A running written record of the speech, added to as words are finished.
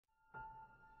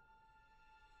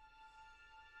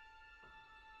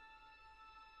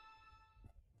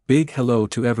Big hello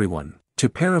to everyone. To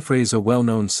paraphrase a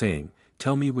well-known saying,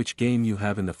 tell me which game you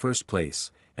have in the first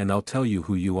place, and I'll tell you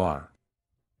who you are.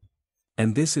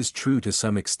 And this is true to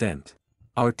some extent.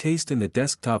 Our taste in the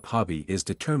desktop hobby is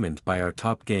determined by our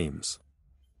top games.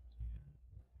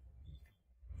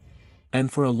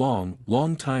 And for a long,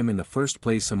 long time in the first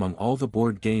place among all the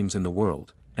board games in the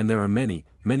world, and there are many,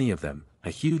 many of them, a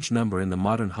huge number in the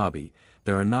modern hobby,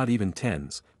 there are not even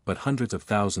tens, but hundreds of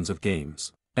thousands of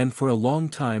games. And for a long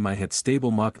time I had stable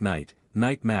Mock Knight,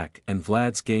 Knight Mac and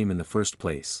Vlad's game in the first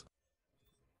place.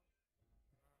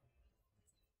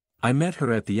 I met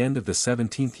her at the end of the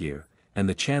 17th year, and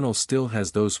the channel still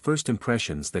has those first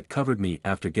impressions that covered me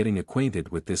after getting acquainted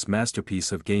with this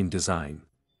masterpiece of game design.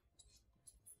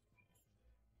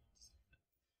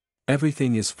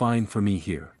 Everything is fine for me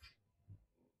here.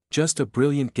 Just a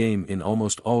brilliant game in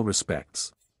almost all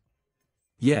respects.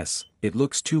 Yes, it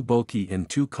looks too bulky and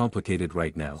too complicated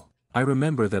right now. I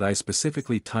remember that I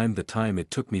specifically timed the time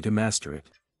it took me to master it.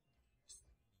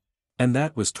 And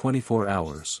that was 24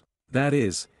 hours. That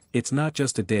is, it's not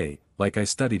just a day, like I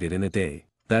studied it in a day.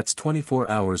 That's 24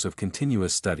 hours of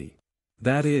continuous study.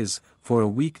 That is, for a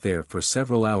week there for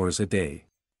several hours a day.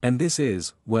 And this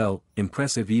is, well,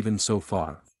 impressive even so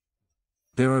far.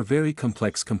 There are very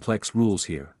complex rules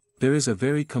here. There is a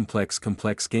very complex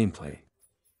gameplay.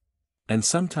 And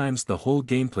sometimes the whole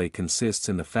gameplay consists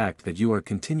in the fact that you are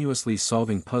continuously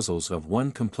solving puzzles of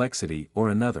one complexity or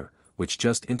another, which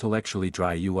just intellectually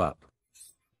dry you up.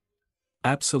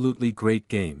 Absolutely great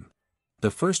game.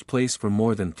 The first place for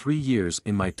more than 3 years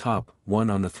in my top one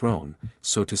on the throne,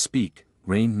 so to speak,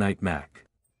 reigned Knight Mac.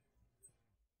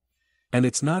 And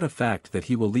it's not a fact that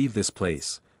he will leave this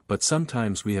place, but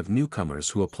sometimes we have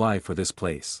newcomers who apply for this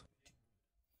place.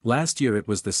 Last year it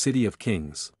was the City of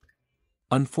Kings.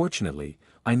 Unfortunately,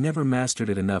 I never mastered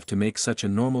it enough to make such a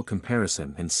normal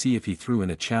comparison and see if he threw in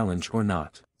a challenge or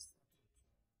not.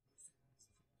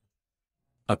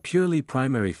 A purely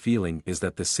primary feeling is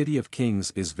that the City of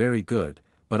Kings is very good,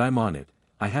 but I'm on it.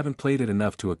 I haven't played it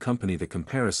enough to accompany the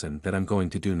comparison that I'm going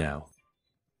to do now.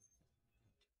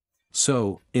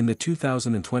 So, in the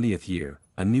 2020th year,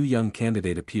 a new young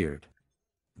candidate appeared.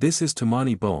 This is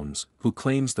Tamani Bones, who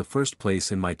claims the first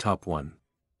place in my top 1.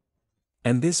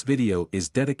 And this video is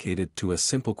dedicated to a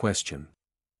simple question.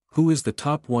 Who is the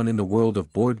top 1 in the world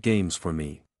of board games for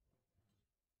me?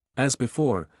 As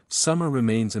before, Summer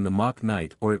remains in the Mock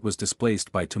Knight or it was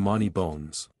displaced by Tamani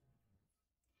Bones.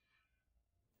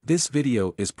 This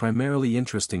video is primarily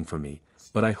interesting for me,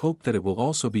 but I hope that it will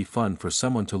also be fun for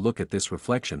someone to look at this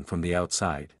reflection from the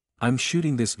outside. I'm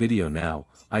shooting this video now,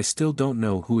 I still don't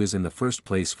know who is in the first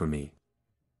place for me.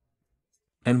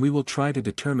 And we will try to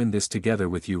determine this together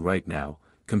with you right now,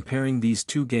 comparing these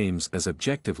two games as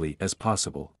objectively as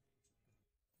possible.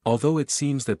 Although it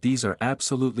seems that these are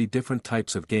absolutely different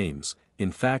types of games,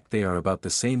 in fact they are about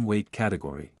the same weight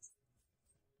category.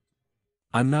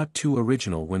 I'm not too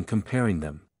original when comparing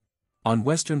them. On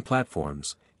Western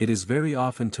platforms, it is very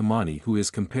often Tamani who is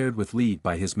compared with Lead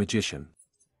by his magician.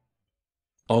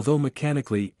 Although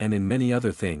mechanically and in many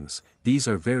other things, these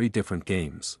are very different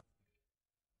games.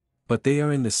 But they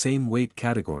are in the same weight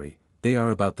category, they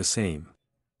are about the same.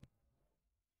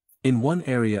 In one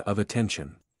area of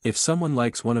attention, if someone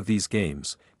likes one of these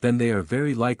games, then they are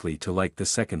very likely to like the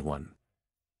second one.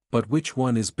 But which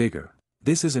one is bigger?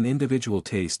 This is an individual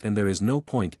taste and there is no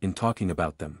point in talking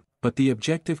about them. But the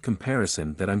objective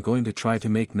comparison that I'm going to try to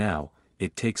make now,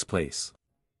 it takes place.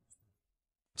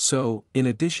 So, in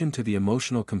addition to the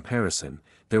emotional comparison,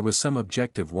 there was some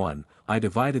objective one. I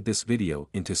divided this video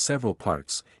into several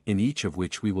parts, in each of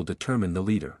which we will determine the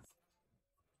leader.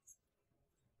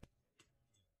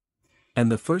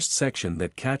 And the first section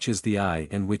that catches the eye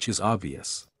and which is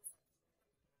obvious.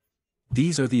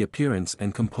 These are the appearance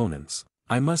and components.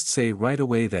 I must say right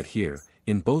away that here,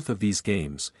 in both of these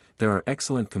games, there are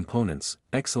excellent components,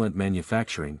 excellent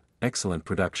manufacturing, excellent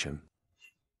production.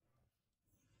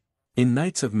 In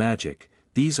Knights of Magic,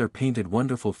 these are painted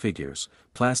wonderful figures,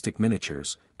 plastic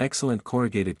miniatures, excellent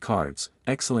corrugated cards,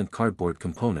 excellent cardboard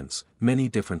components, many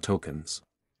different tokens.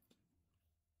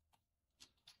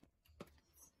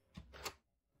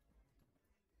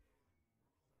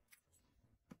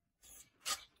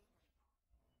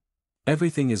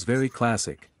 Everything is very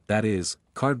classic, that is,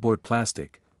 cardboard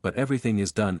plastic, but everything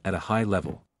is done at a high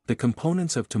level. The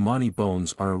components of Tamani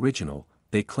Bones are original,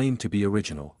 they claim to be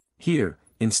original. Here,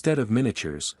 instead of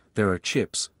miniatures, there are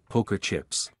chips, poker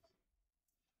chips.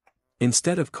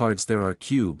 Instead of cards there are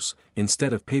cubes,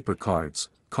 instead of paper cards,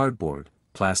 cardboard,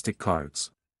 plastic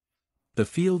cards. The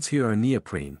fields here are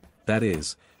neoprene, that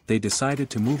is, they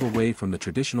decided to move away from the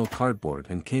traditional cardboard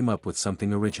and came up with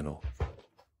something original.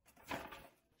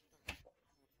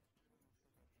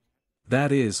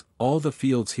 That is, all the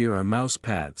fields here are mouse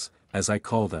pads, as I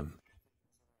call them.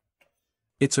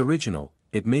 It's original,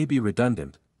 it may be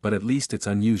redundant, but at least it's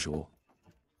unusual.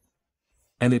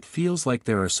 And it feels like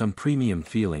there are some premium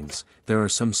feelings, there are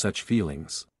some such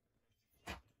feelings.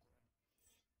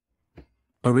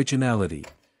 Originality.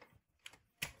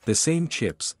 The same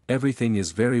chips, everything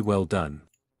is very well done.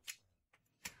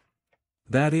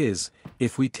 That is,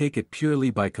 if we take it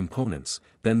purely by components,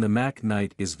 then the Mac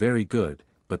Knight is very good,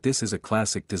 but this is a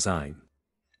classic design.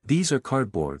 These are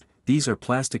cardboard, these are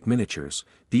plastic miniatures,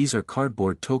 these are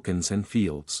cardboard tokens and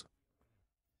fields.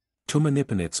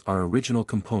 Tumanipanids are original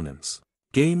components.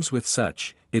 Games with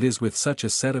such, it is with such a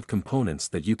set of components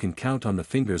that you can count on the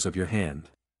fingers of your hand.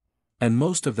 And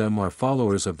most of them are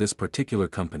followers of this particular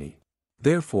company.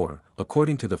 Therefore,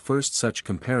 according to the first such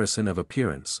comparison of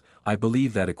appearance, I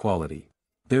believe that equality.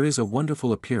 There is a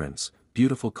wonderful appearance,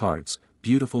 beautiful cards,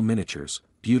 beautiful miniatures,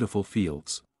 beautiful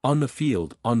fields. On the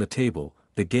field, on the table,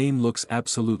 the game looks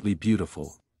absolutely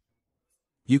beautiful.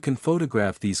 You can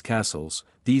photograph these castles,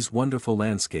 these wonderful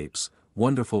landscapes,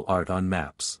 wonderful art on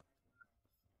maps.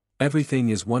 Everything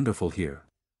is wonderful here.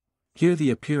 Here the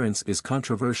appearance is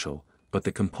controversial, but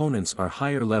the components are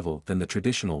higher level than the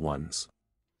traditional ones.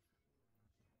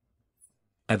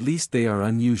 At least they are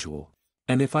unusual.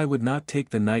 And if I would not take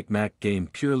the Knight Mac game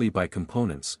purely by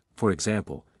components, for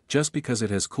example, just because it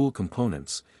has cool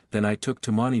components, then I took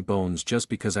Tamani Bones just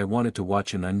because I wanted to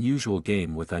watch an unusual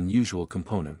game with unusual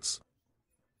components.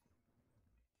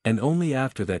 And only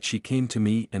after that she came to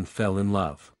me and fell in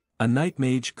love. A Knight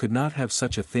Mage could not have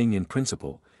such a thing in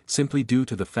principle, simply due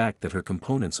to the fact that her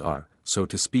components are, so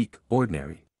to speak,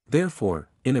 ordinary. Therefore,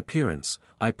 in appearance,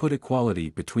 I put equality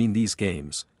between these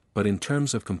games, but in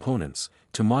terms of components,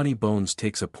 Tamani Bones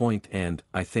takes a point and,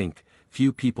 I think,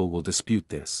 few people will dispute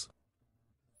this.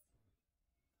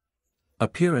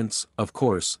 Appearance, of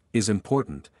course, is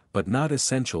important, but not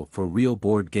essential for real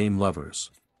board game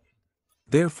lovers.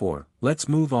 Therefore, let's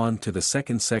move on to the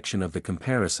second section of the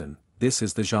comparison. This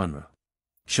is the genre.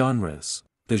 Genres.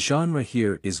 The genre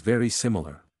here is very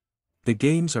similar. The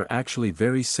games are actually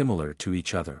very similar to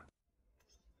each other.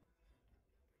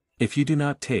 If you do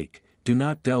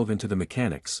not delve into the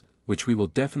mechanics, which we will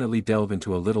definitely delve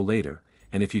into a little later,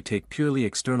 and if you take purely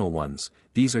external ones,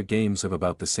 these are games of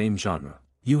about the same genre.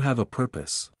 You have a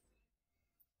purpose.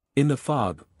 In the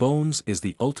fog, Bones is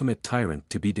the ultimate tyrant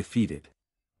to be defeated.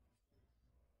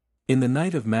 In the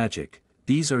Night of Magic,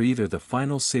 these are either the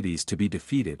final cities to be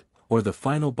defeated, or the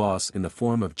final boss in the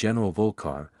form of General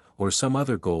Volcar, or some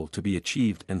other goal to be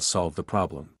achieved and solve the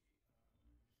problem.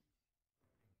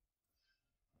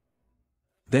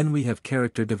 Then we have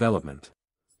character development.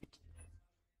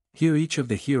 Here each of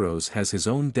the heroes has his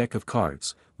own deck of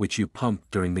cards, which you pump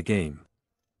during the game.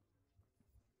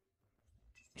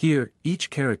 Here, each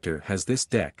character has this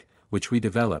deck, which we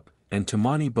develop, and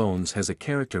Tamani Bones has a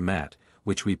character mat,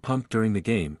 which we pump during the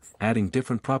game, adding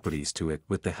different properties to it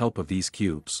with the help of these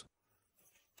cubes.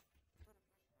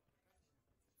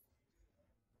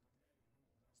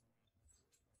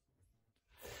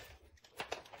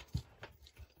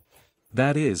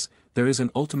 That is, there is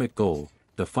an ultimate goal,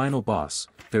 the final boss,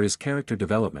 there is character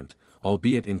development,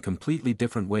 albeit in completely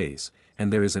different ways,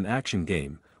 and there is an action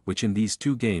game, which in these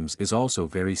two games is also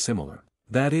very similar.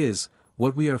 That is,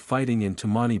 what we are fighting in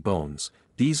Tamani Bones,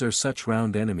 these are such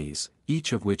round enemies,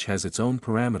 each of which has its own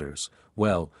parameters.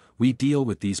 Well, we deal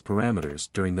with these parameters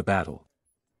during the battle.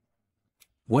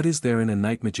 What is there in a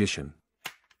Night Magician?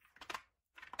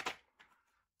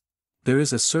 There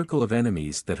is a circle of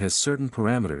enemies that has certain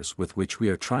parameters with which we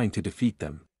are trying to defeat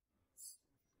them.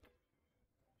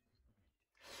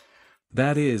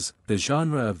 That is, the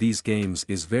genre of these games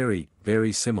is very,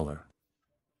 very similar.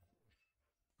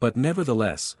 But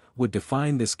nevertheless, would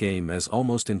define this game as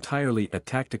almost entirely a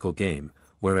tactical game,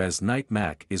 whereas Knight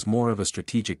Mac is more of a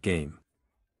strategic game.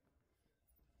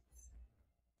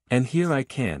 And here I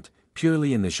can't,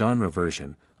 purely in the genre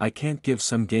version, I can't give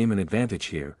some game an advantage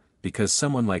here, because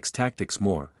someone likes tactics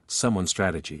more, someone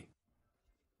strategy.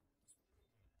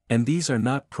 And these are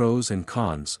not pros and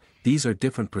cons, these are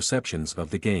different perceptions of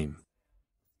the game.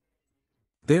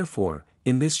 Therefore,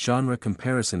 in this genre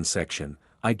comparison section,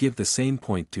 I give the same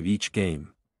point to each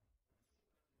game.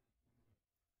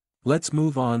 Let's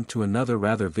move on to another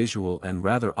rather visual and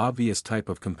rather obvious type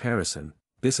of comparison.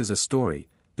 This is a story,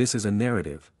 this is a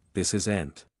narrative, this is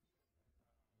Ent.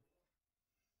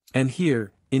 And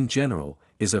here, in general,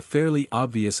 is a fairly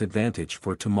obvious advantage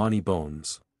for Tamani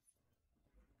Bones.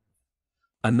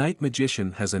 A Night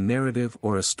Magician has a narrative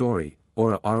or a story,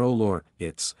 or a role or,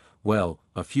 it's, well,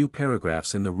 a few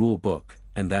paragraphs in the rule book,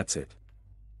 and that's it.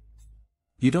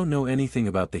 You don't know anything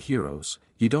about the heroes,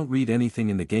 you don't read anything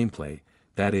in the gameplay,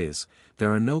 that is,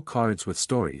 there are no cards with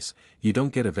stories, you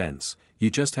don't get events,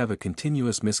 you just have a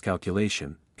continuous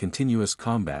miscalculation, continuous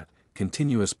combat,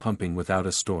 continuous pumping without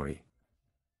a story.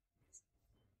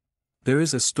 There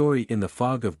is a story in the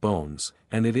Fog of Bones,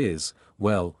 and it is,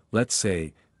 well, let's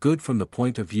say, good from the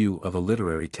point of view of a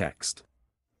literary text.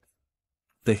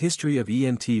 The history of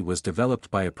ENT was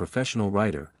developed by a professional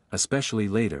writer, especially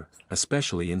later,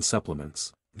 especially in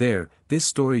supplements. There, this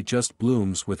story just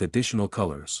blooms with additional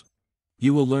colors.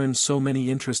 You will learn so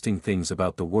many interesting things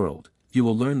about the world, you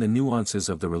will learn the nuances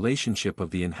of the relationship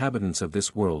of the inhabitants of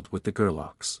this world with the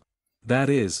Gerlachs. That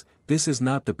is, this is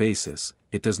not the basis,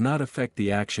 it does not affect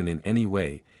the action in any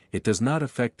way, it does not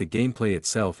affect the gameplay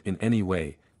itself in any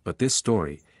way, but this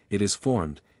story, it is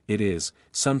formed, it is,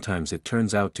 sometimes it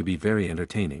turns out to be very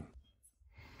entertaining.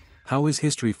 How is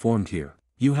history formed here?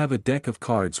 You have a deck of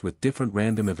cards with different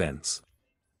random events.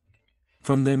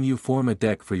 From them you form a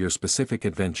deck for your specific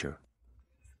adventure.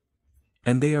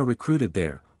 And they are recruited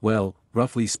there, well,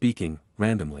 roughly speaking,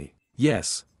 randomly.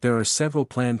 Yes, there are several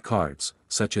planned cards,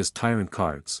 such as tyrant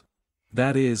cards.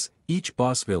 That is, each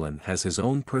boss villain has his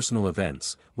own personal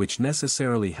events, which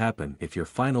necessarily happen if your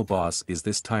final boss is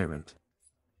this tyrant.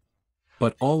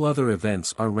 But all other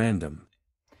events are random.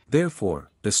 Therefore,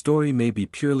 the story may be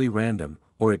purely random,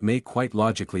 or it may quite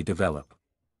logically develop.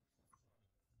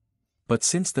 But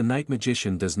since the Night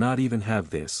Magician does not even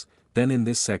have this, then in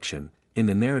this section, in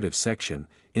the narrative section,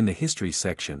 in the history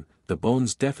section, the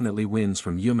Bones definitely wins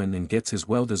from human and gets his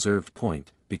well-deserved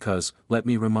point, because, let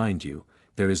me remind you,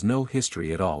 there is no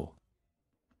history at all.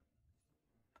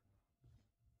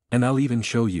 And I'll even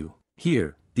show you.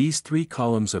 Here, these 3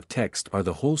 columns of text are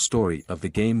the whole story of the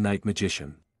game Night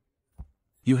Magician.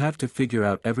 You have to figure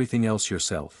out everything else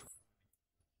yourself.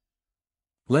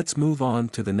 Let's move on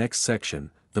to the next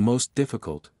section, the most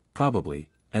difficult, probably,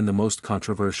 and the most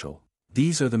controversial.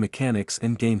 These are the mechanics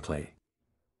and gameplay.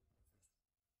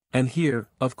 And here,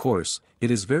 of course,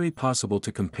 it is very possible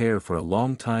to compare for a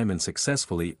long time and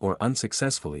successfully or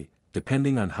unsuccessfully,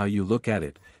 depending on how you look at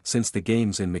it, since the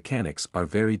games and mechanics are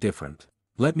very different.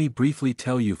 Let me briefly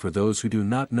tell you for those who do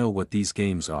not know what these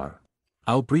games are.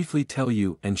 I'll briefly tell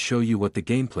you and show you what the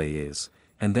gameplay is,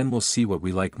 and then we'll see what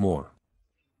we like more.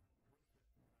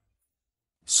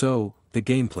 So, the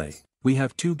gameplay. We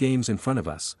have 2 games in front of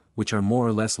us, which are more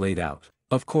or less laid out.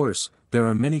 Of course, there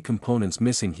are many components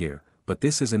missing here, but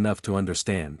this is enough to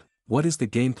understand. What is the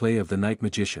gameplay of the Night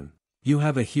Magician? You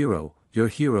have a hero, your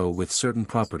hero with certain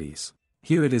properties.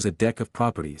 Here it is a deck of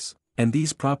properties, and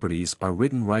these properties are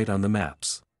written right on the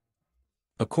maps.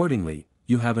 Accordingly,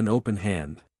 you have an open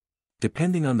hand.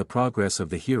 Depending on the progress of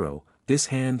the hero, this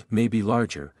hand may be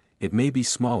larger, it may be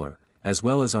smaller, as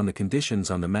well as on the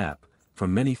conditions on the map,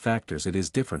 from many factors it is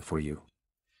different for you.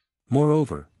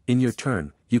 Moreover, in your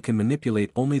turn, you can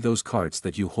manipulate only those cards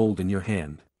that you hold in your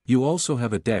hand. You also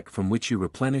have a deck from which you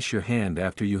replenish your hand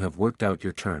after you have worked out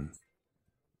your turn.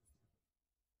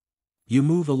 You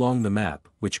move along the map,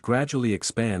 which gradually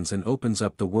expands and opens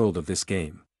up the world of this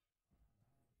game.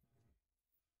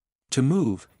 To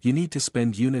move, you need to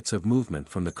spend units of movement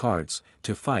from the cards,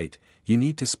 to fight, you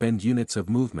need to spend units of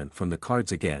movement from the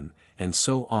cards again, and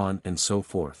so on and so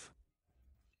forth.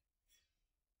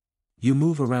 You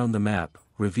move around the map,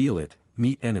 reveal it,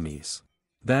 meet enemies.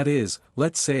 That is,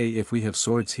 let's say if we have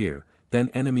swords here, then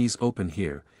enemies open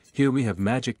here, here we have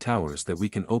magic towers that we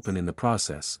can open in the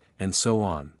process, and so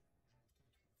on.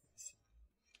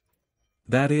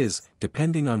 That is,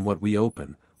 depending on what we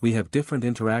open, we have different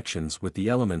interactions with the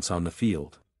elements on the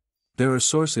field. There are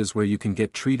sources where you can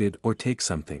get treated or take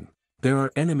something. There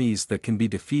are enemies that can be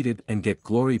defeated and get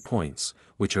glory points,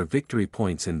 which are victory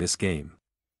points in this game.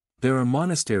 There are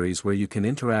monasteries where you can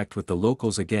interact with the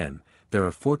locals again, there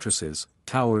are fortresses,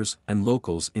 towers, and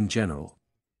locals in general.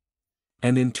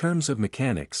 And in terms of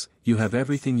mechanics, you have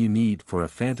everything you need for a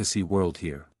fantasy world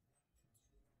here.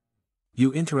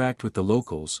 You interact with the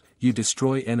locals, you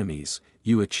destroy enemies,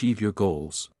 you achieve your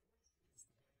goals.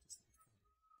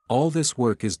 All this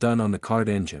work is done on the card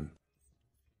engine.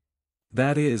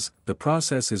 That is, the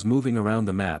process is moving around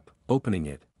the map, opening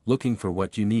it, looking for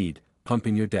what you need,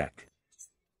 pumping your deck.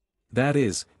 That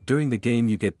is, during the game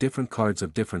you get different cards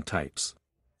of different types.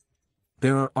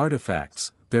 There are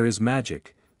artifacts, there is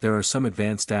magic, there are some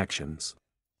advanced actions.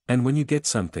 And when you get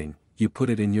something, you put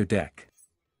it in your deck.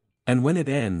 And when it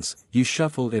ends, you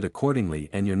shuffle it accordingly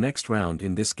and your next round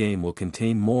in this game will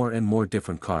contain more and more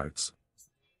different cards.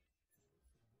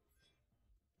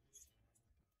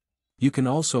 You can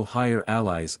also hire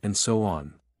allies and so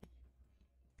on.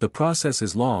 The process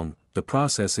is long, the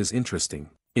process is interesting.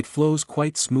 It flows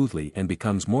quite smoothly and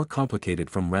becomes more complicated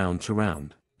from round to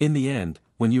round. In the end,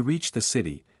 when you reach the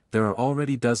city, there are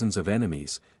already dozens of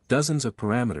enemies, dozens of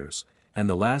parameters, and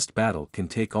the last battle can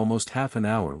take almost half an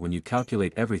hour when you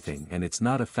calculate everything, and it's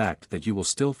not a fact that you will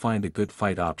still find a good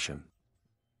fight option.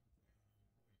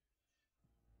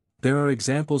 There are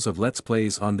examples of Let's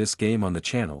Plays on this game on the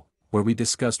channel, where we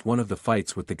discussed one of the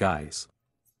fights with the guys.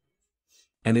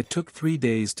 And it took 3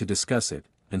 days to discuss it,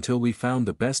 until we found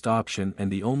the best option and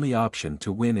the only option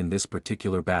to win in this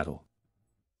particular battle.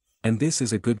 And this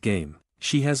is a good game.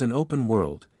 She has an open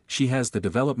world, she has the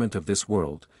development of this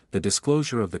world, the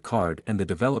disclosure of the card and the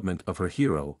development of her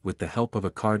hero with the help of a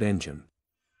card engine.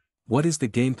 What is the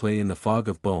gameplay in the Fog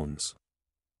of Bones?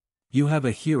 You have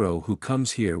a hero who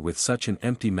comes here with such an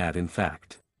empty mat. In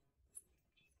fact,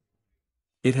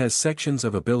 it has sections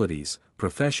of abilities,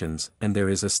 professions, and there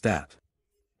is a stat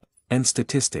and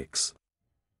statistics.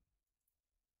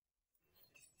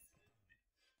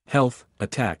 Health,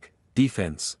 attack,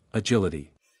 defense,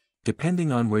 agility.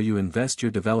 Depending on where you invest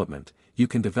your development, you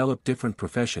can develop different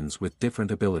professions with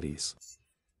different abilities.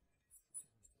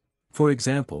 For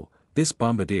example, this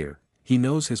bombardier, he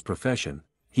knows his profession,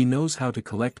 he knows how to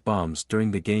collect bombs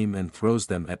during the game and throws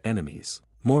them at enemies.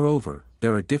 Moreover,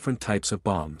 there are different types of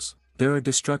bombs. There are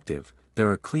destructive, there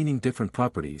are cleaning different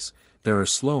properties, there are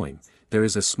slowing, there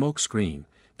is a smoke screen,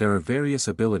 there are various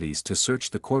abilities to search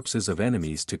the corpses of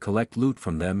enemies to collect loot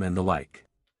from them and the like.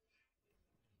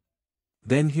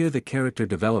 Then here the character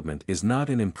development is not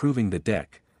in improving the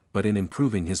deck, but in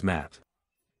improving his mat.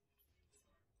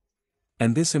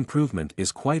 And this improvement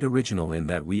is quite original in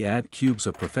that we add cubes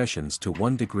of professions to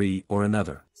one degree or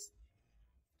another.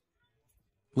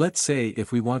 Let's say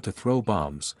if we want to throw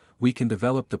bombs, we can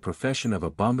develop the profession of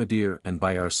a bombardier and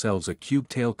buy ourselves a cube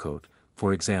tailcoat,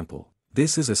 for example.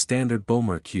 This is a standard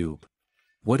bomber cube.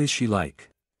 What is she like?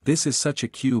 This is such a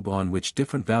cube on which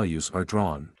different values are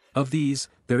drawn. Of these,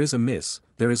 there is a miss,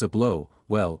 there is a blow,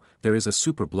 well, there is a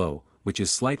super blow, which is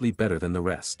slightly better than the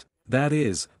rest. That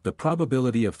is, the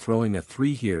probability of throwing a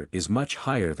 3 here is much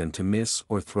higher than to miss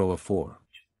or throw a 4.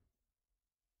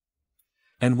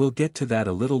 And we'll get to that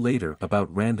a little later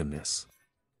about randomness.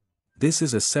 This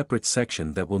is a separate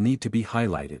section that will need to be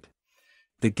highlighted.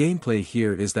 The gameplay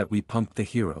here is that we pump the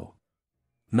hero.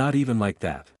 Not even like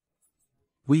that.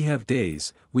 We have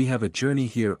days, we have a journey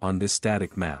here on this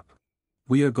static map.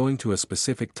 We are going to a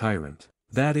specific tyrant.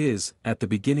 That is, at the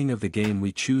beginning of the game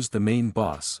we choose the main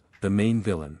boss, the main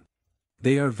villain.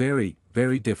 They are very,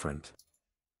 very different.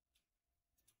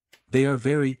 They are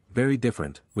very, very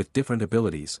different, with different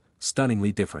abilities,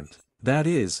 stunningly different. That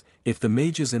is, if the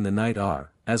mages in the night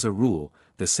are, as a rule,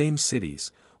 the same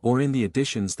cities, or in the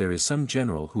additions there is some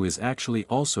general who is actually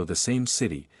also the same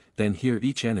city, then here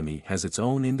each enemy has its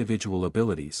own individual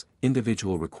abilities,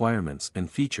 individual requirements and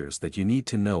features that you need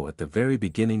to know at the very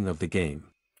beginning of the game.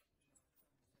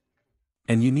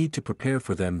 And you need to prepare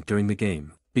for them during the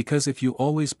game, because if you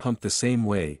always pump the same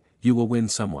way, you will win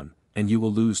someone, and you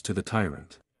will lose to the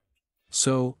tyrant.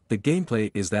 So, the gameplay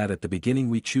is that at the beginning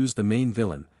we choose the main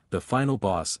villain, the final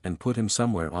boss, and put him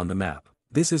somewhere on the map.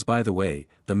 This is, by the way,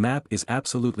 the map is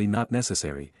absolutely not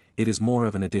necessary, it is more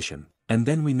of an addition. And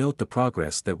then we note the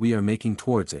progress that we are making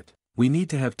towards it. We need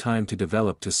to have time to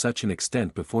develop to such an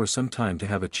extent before some time to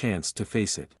have a chance to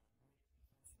face it.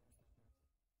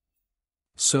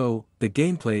 So, the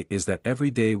gameplay is that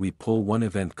every day we pull one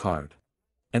event card.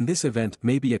 And this event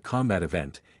may be a combat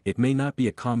event, it may not be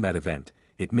a combat event,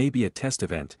 it may be a test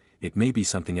event, it may be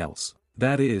something else.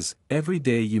 That is, every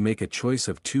day you make a choice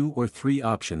of 2 or 3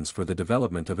 options for the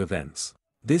development of events.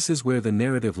 This is where the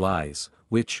narrative lies,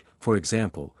 which, for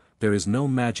example, there is no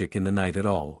magic in the night at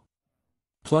all.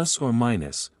 Plus or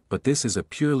minus, but this is a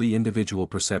purely individual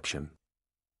perception.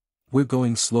 We're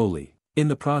going slowly. In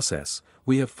the process,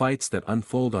 we have fights that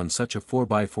unfold on such a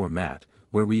 4x4 mat,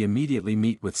 where we immediately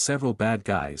meet with several bad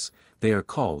guys. They are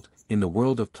called, in the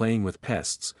world of playing with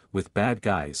pests, with bad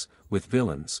guys, with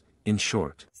villains, in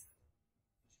short.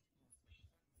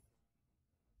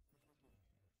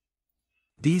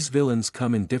 These villains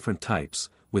come in different types,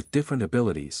 with different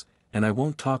abilities, and I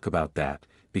won't talk about that,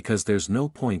 because there's no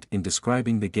point in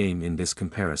describing the game in this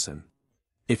comparison.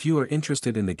 If you are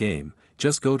interested in the game,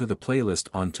 just go to the playlist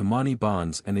on Tamani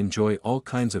Bonds and enjoy all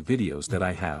kinds of videos that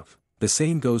I have. The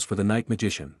same goes for the Night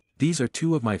Magician. These are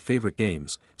 2 of my favorite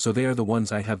games, so they are the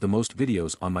ones I have the most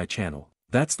videos on my channel.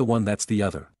 That's the one, that's the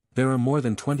other. There are more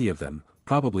than 20 of them,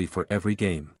 probably for every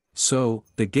game. So,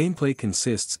 the gameplay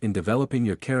consists in developing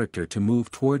your character to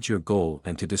move towards your goal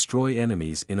and to destroy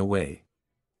enemies in a way.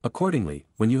 Accordingly,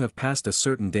 when you have passed a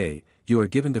certain day, you are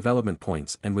given development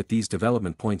points, and with these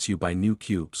development points you buy new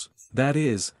cubes. That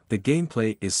is, the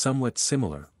gameplay is somewhat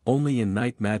similar, only in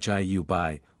Night Magi you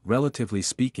buy, relatively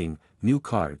speaking, new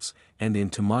cards, and in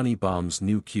Tamani Bombs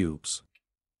new cubes.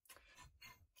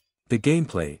 The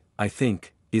gameplay, I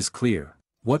think, is clear.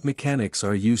 What mechanics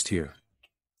are used here?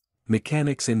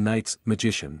 Mechanics in Knights,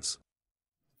 Magicians.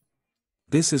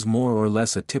 This is more or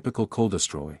less a typical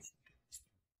Coldestroy.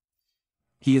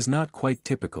 He is not quite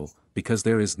typical, because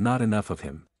there is not enough of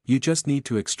him. You just need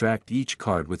to extract each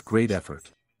card with great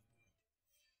effort.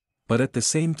 But at the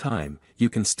same time, you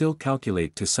can still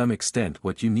calculate to some extent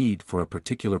what you need for a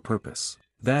particular purpose.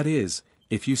 That is,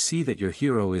 if you see that your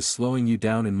hero is slowing you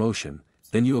down in motion,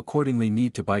 then you accordingly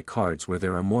need to buy cards where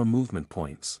there are more movement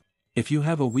points. If you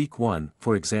have a weak one,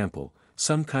 for example,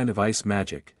 some kind of ice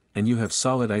magic, and you have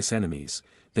solid ice enemies,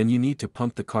 then you need to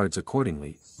pump the cards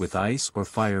accordingly, with ice or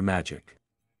fire magic.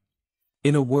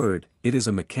 In a word, it is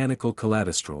a mechanical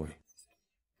Coldestroy.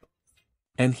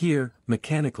 And here,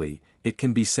 mechanically, it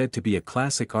can be said to be a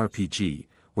classic RPG,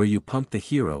 where you pump the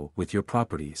hero with your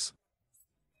properties.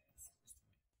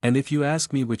 And if you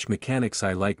ask me which mechanics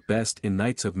I like best in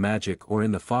Knights of Magic or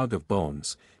in the Fog of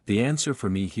Bones, the answer for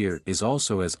me here is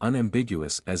also as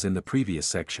unambiguous as in the previous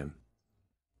section.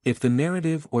 If the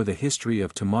narrative or the history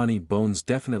of Tamani Bones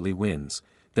definitely wins,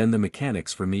 then the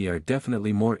mechanics for me are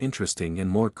definitely more interesting and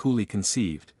more coolly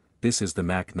conceived. This is the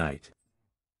Mac Knight.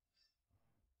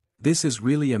 This is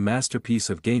really a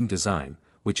masterpiece of game design,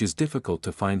 which is difficult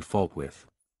to find fault with.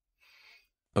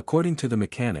 According to the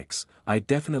mechanics, I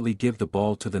definitely give the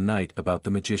ball to the Knight about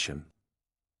the Magician.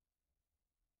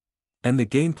 And the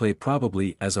gameplay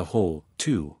probably as a whole,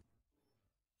 too.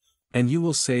 And you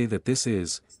will say that this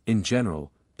is, in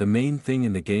general, the main thing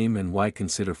in the game, and why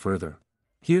consider further?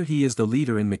 Here he is the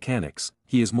leader in mechanics,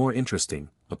 he is more interesting,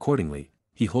 accordingly,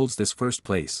 he holds this first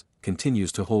place,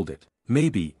 continues to hold it.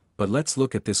 Maybe, but let's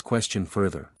look at this question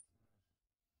further.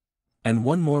 And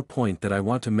one more point that I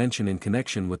want to mention in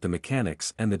connection with the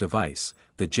mechanics and the device,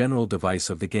 the general device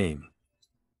of the game.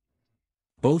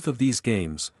 Both of these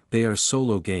games, they are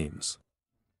solo games.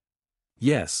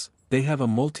 Yes, they have a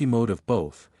multi-mode of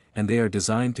both, and they are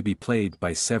designed to be played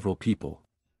by several people.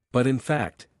 But in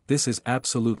fact, this is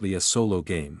absolutely a solo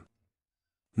game.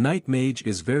 Night Mage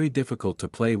is very difficult to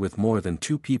play with more than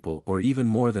 2 people or even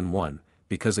more than 1,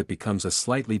 because it becomes a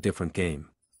slightly different game.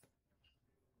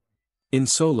 In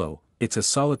solo, it's a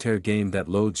solitaire game that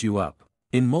loads you up.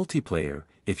 In multiplayer,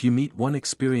 if you meet one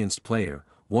experienced player,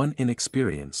 one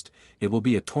inexperienced, it will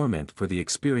be a torment for the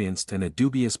experienced and a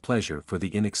dubious pleasure for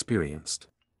the inexperienced.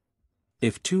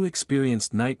 If 2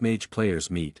 experienced Night Mage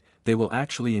players meet, they will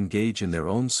actually engage in their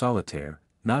own solitaire,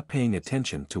 not paying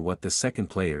attention to what the second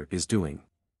player is doing.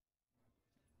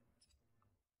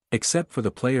 Except for the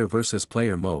player versus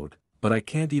player mode, but I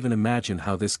can't even imagine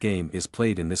how this game is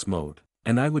played in this mode.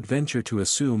 And I would venture to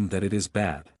assume that it is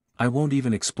bad. I won't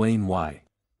even explain why.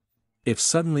 If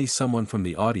suddenly someone from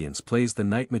the audience plays the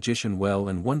Night Magician well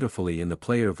and wonderfully in the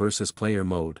player versus player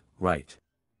mode, right?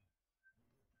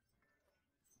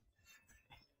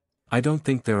 I don't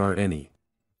think there are any.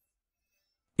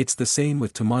 It's the same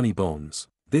with Tamani Bones.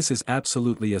 This is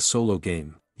absolutely a solo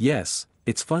game. Yes,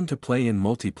 it's fun to play in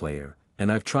multiplayer,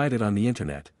 and I've tried it on the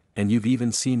internet, and you've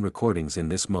even seen recordings in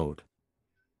this mode.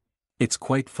 It's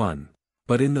quite fun.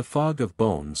 But in the Fog of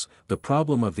Bones, the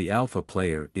problem of the alpha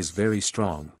player is very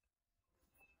strong.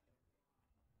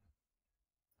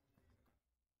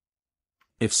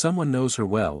 If someone knows her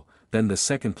well, then the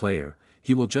second player,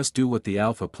 he will just do what the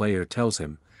alpha player tells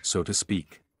him, so to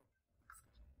speak.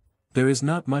 There is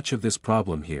not much of this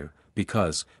problem here,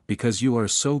 because you are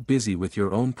so busy with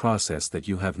your own process that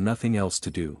you have nothing else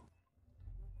to do.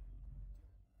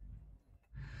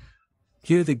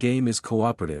 Here the game is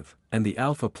cooperative, and the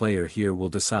alpha player here will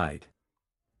decide.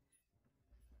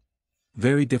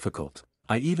 Very difficult.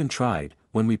 I even tried,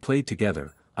 when we played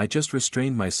together, I just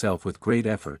restrained myself with great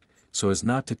effort, so as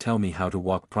not to tell me how to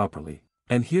walk properly.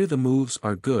 And here the moves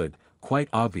are good, quite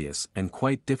obvious and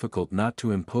quite difficult not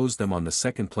to impose them on the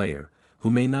second player, who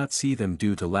may not see them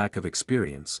due to lack of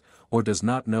experience, or does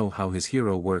not know how his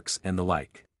hero works and the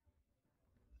like.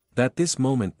 That this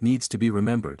moment needs to be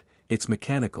remembered, it's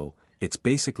mechanical. It's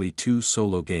basically 2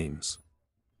 solo games.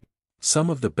 Some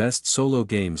of the best solo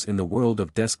games in the world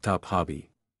of desktop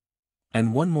hobby.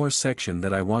 And one more section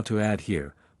that I want to add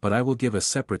here, but I will give a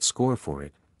separate score for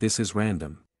it. This is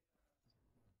random.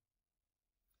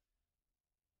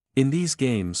 In these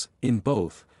games, in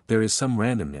both, there is some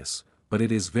randomness, but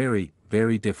it is very,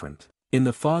 very different. In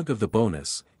the Fog of the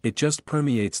Bonus, it just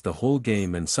permeates the whole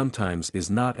game and sometimes is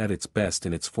not at its best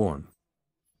in its form.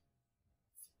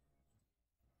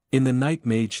 In the Night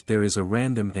Mage there is a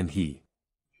random and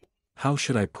how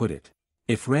should I put it?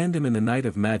 If random in the Night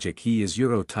of Magic he is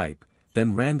Euro type,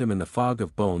 then random in the Fog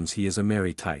of Bones he is a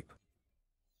Mary type.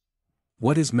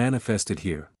 What is manifested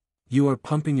here? You are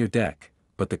pumping your deck,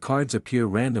 but the cards appear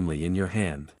randomly in your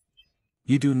hand.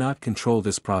 You do not control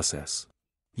this process.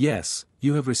 Yes,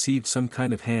 you have received some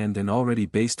kind of hand and already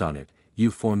based on it,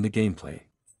 you form the gameplay.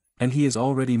 And he is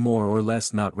already more or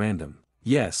less not random.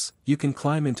 Yes, you can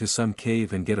climb into some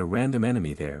cave and get a random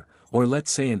enemy there, or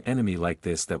let's say an enemy like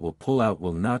this that will pull out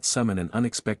will not summon an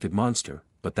unexpected monster,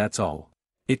 but that's all.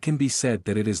 It can be said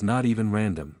that it is not even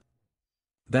random.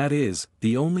 That is,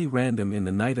 the only random in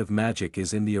the Night of Magic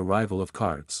is in the arrival of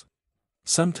cards.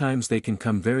 Sometimes they can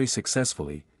come very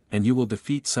successfully, and you will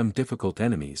defeat some difficult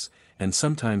enemies, and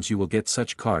sometimes you will get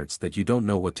such cards that you don't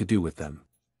know what to do with them.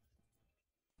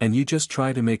 And you just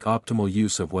try to make optimal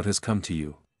use of what has come to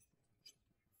you.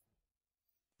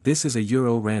 This is a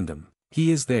Euro random. He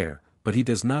is there, but he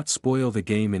does not spoil the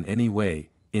game in any way,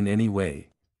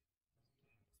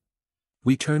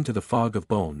 We turn to the Fog of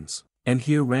Bones, and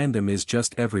here random is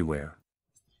just everywhere.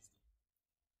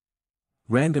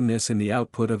 Randomness in the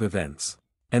output of events.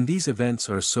 And these events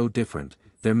are so different,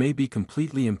 there may be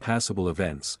completely impassable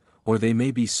events, or they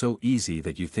may be so easy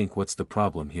that you think what's the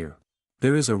problem here?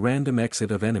 There is a random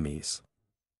exit of enemies.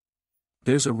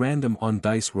 There's a random on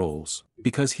dice rolls,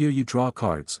 because here you draw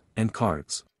cards, and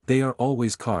cards, they are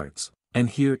always cards, and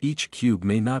here each cube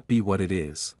may not be what it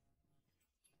is.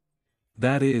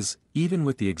 That is, even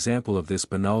with the example of this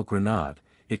banal grenade,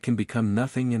 it can become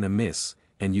nothing and a miss,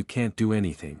 and you can't do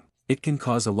anything. It can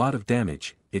cause a lot of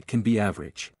damage, it can be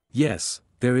average. Yes,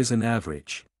 there is an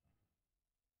average.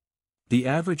 The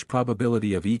average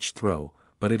probability of each throw,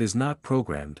 but it is not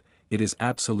programmed, it is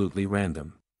absolutely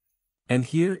random. And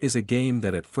here is a game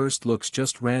that at first looks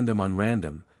just random on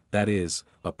random, that is,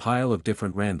 a pile of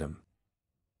different random.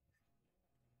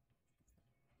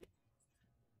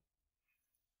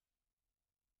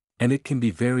 And it can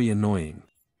be very annoying.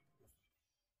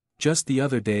 Just the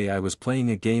other day I was playing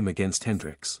a game against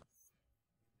Hendrix.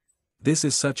 This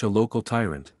is such a local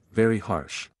tyrant, very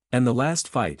harsh. And the last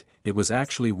fight, it was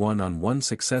actually won on one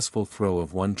successful throw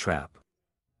of one trap.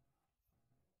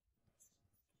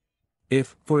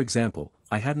 If, for example,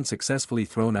 I hadn't successfully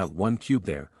thrown out one cube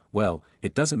there, well,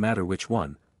 it doesn't matter which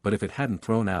one, but if it hadn't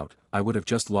thrown out, I would have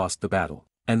just lost the battle.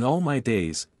 And all my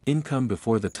days, income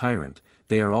before the tyrant,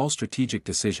 they are all strategic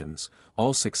decisions,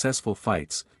 all successful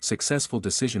fights, successful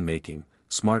decision-making,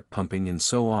 smart pumping and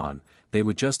so on, they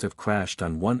would just have crashed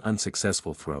on one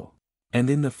unsuccessful throw. And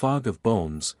in the Fog of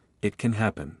Bones, it can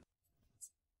happen.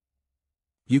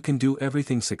 You can do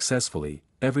everything successfully,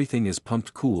 everything is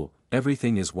pumped cool,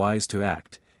 everything is wise to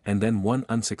act, and then one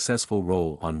unsuccessful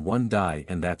roll on one die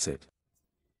and that's it.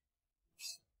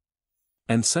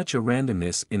 And such a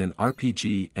randomness in an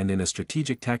RPG and in a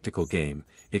strategic tactical game,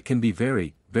 it can be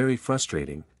very, very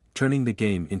frustrating, turning the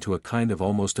game into a kind of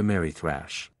almost a merry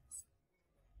thrash.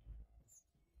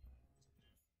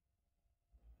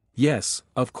 Yes,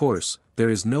 of course, there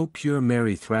is no pure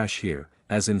merry thrash here,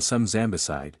 as in some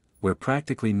Zombicide, where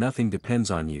practically nothing depends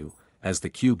on you, as the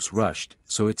cubes rushed,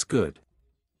 so it's good.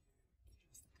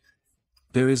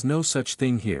 There is no such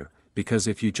thing here, because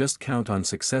if you just count on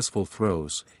successful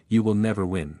throws, you will never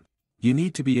win. You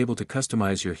need to be able to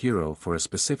customize your hero for a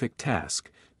specific task,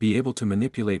 be able to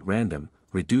manipulate random,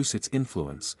 reduce its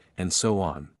influence, and so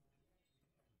on.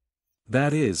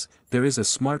 That is, there is a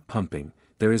smart pumping,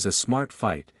 there is a smart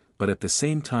fight, but at the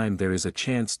same time there is a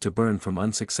chance to burn from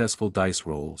unsuccessful dice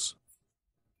rolls.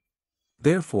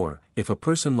 Therefore, if a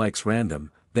person likes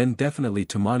random, then definitely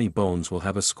Tamani Bones will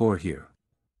have a score here.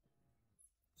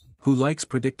 Who likes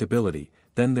predictability,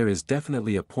 then there is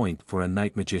definitely a point for a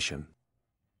Night Magician.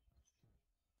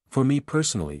 For me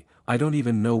personally, I don't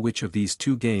even know which of these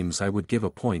two games I would give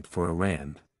a point for a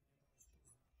rand.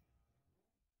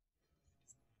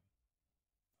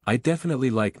 I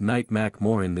definitely like Night Mac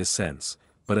more in this sense,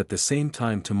 but at the same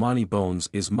time Tamani Bones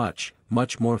is much,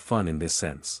 much more fun in this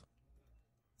sense.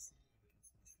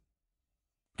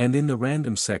 And in the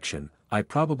random section, I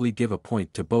probably give a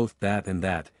point to both that,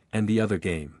 and the other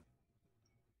game.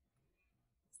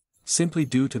 Simply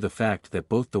due to the fact that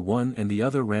both the one and the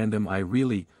other random I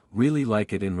really, really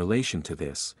like it in relation to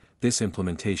this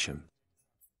implementation.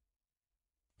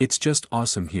 It's just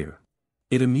awesome here.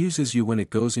 It amuses you when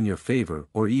it goes in your favor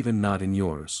or even not in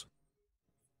yours.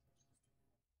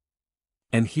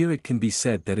 And here it can be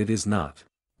said that it is not.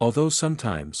 Although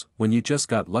sometimes, when you just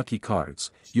got lucky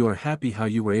cards, you are happy how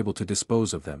you were able to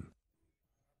dispose of them.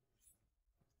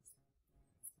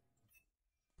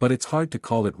 But it's hard to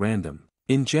call it random.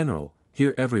 In general,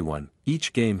 here everyone,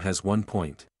 each game has 1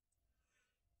 point.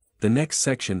 The next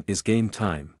section is game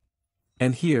time.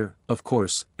 And here, of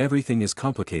course, everything is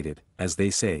complicated, as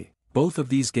they say. Both of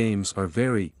these games are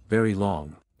very, very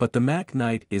long. But the Mac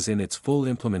Knight is in its full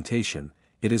implementation,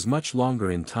 it is much longer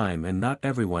in time and not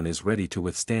everyone is ready to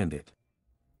withstand it.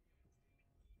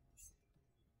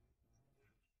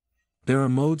 There are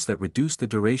modes that reduce the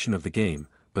duration of the game,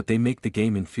 but they make the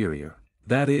game inferior.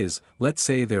 That is, let's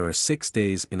say there are 6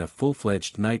 days in a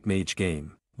full-fledged Night Mage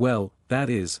game. Well, that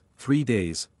is, 3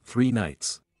 days, 3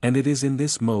 nights. And it is in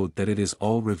this mode that it is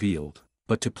all revealed.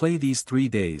 But to play these 3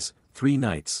 days, 3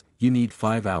 nights, you need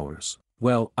 5 hours.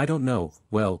 Well, I don't know,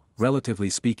 well,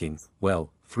 relatively speaking,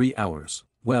 well, 3 hours.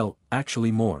 Well,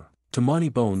 actually more.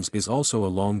 Tamani Bones is also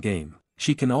a long game.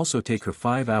 She can also take her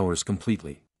 5 hours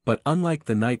completely. But unlike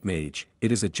the Night Mage,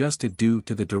 it is adjusted due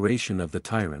to the duration of the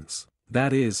tyrants.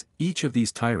 That is, each of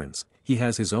these tyrants, he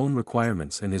has his own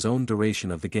requirements and his own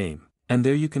duration of the game. And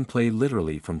there you can play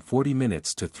literally from 40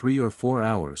 minutes to 3 or 4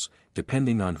 hours,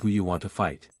 depending on who you want to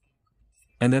fight.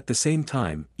 And at the same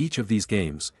time, each of these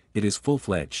games, it is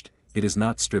full-fledged, it is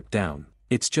not stripped down.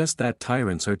 It's just that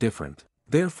tyrants are different.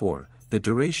 Therefore, the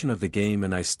duration of the game,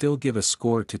 and I still give a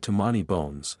score to Tamani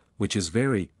Bones, which is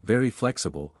very, very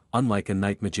flexible, unlike a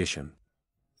Night Magician.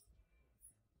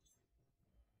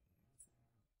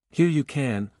 Here you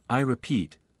can, I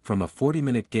repeat, from a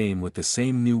 40-minute game with the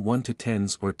same new 1 to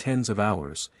 10s or 10s of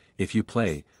hours, if you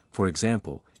play, for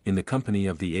example, in the company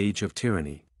of the Age of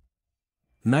Tyranny.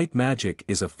 Night Magic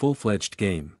is a full-fledged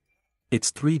game. It's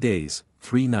 3 days,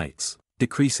 3 nights,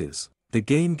 decreases, the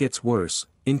game gets worse,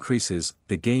 increases,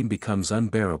 the game becomes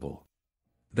unbearable.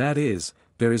 That is,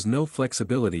 there is no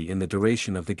flexibility in the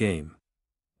duration of the game.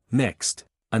 Next,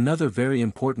 another very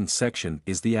important section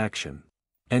is the action.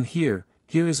 And here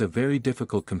is a very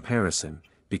difficult comparison,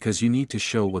 because you need to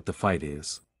show what the fight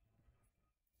is.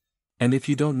 And if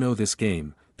you don't know this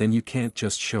game, then you can't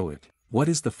just show it. What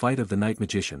is the fight of the Night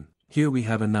Magician? Here we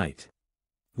have a knight.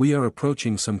 We are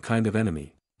approaching some kind of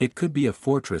enemy. It could be a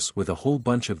fortress with a whole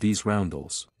bunch of these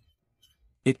roundels.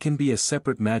 It can be a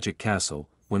separate magic castle.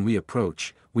 When we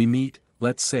approach, we meet,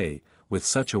 let's say, with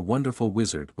such a wonderful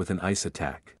wizard with an ice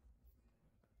attack.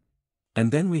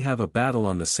 And then we have a battle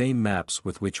on the same maps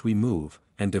with which we move,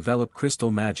 and develop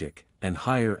crystal magic, and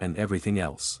higher and everything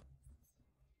else.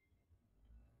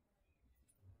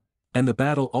 And the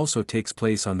battle also takes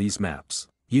place on these maps.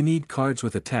 You need cards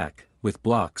with attack, with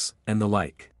blocks, and the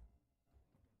like.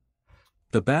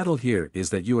 The battle here is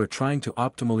that you are trying to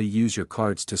optimally use your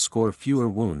cards to score fewer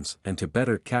wounds and to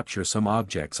better capture some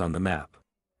objects on the map.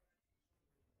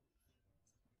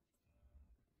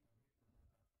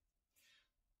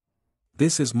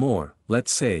 This is more,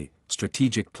 let's say,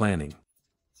 strategic planning.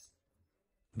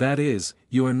 That is,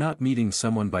 you are not meeting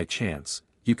someone by chance,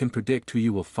 you can predict who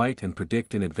you will fight and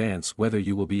predict in advance whether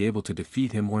you will be able to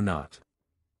defeat him or not.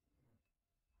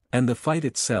 And the fight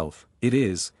itself, it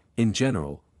is, in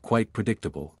general, quite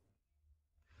predictable.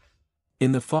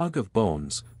 In the Fog of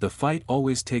Bones, the fight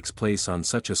always takes place on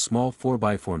such a small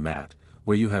 4x4 mat,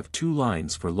 where you have 2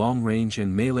 lines for long-range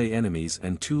and melee enemies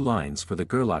and 2 lines for the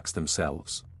Gerlachs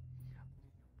themselves.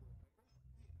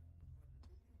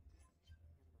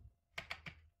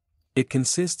 It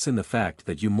consists in the fact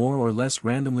that you more or less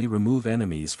randomly remove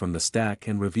enemies from the stack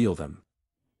and reveal them.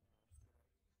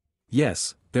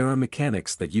 Yes, there are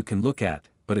mechanics that you can look at,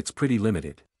 but it's pretty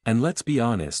limited. And let's be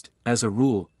honest, as a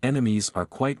rule, enemies are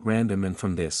quite random, and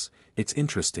from this, it's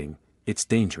interesting, it's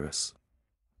dangerous.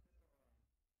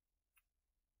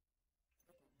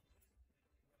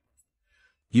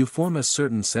 You form a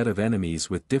certain set of enemies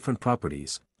with different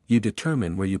properties, you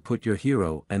determine where you put your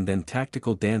hero, and then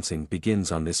tactical dancing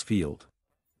begins on this field.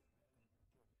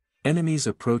 Enemies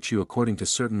approach you according to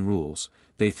certain rules,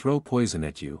 they throw poison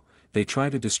at you, they try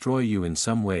to destroy you in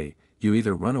some way, you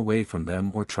either run away from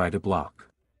them or try to block.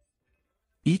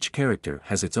 Each character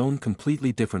has its own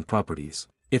completely different properties.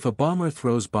 If a bomber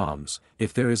throws bombs,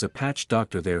 if there is a patch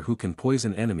doctor there who can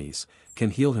poison enemies,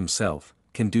 can heal himself,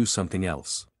 can do something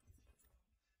else.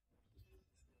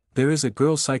 There is a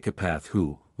girl psychopath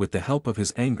who, with the help of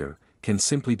his anger, can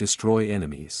simply destroy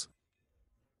enemies.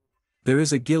 There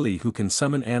is a ghillie who can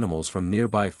summon animals from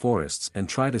nearby forests and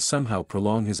try to somehow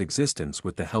prolong his existence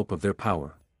with the help of their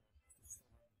power.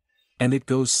 And it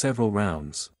goes several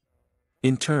rounds.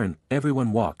 In turn,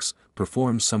 everyone walks,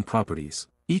 performs some properties.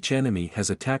 Each enemy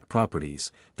has attack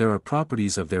properties, there are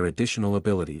properties of their additional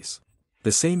abilities.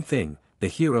 The same thing, the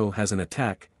hero has an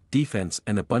attack, defense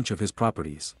and a bunch of his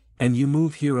properties. And you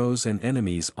move heroes and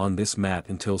enemies on this mat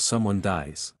until someone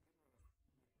dies.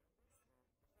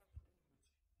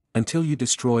 Until you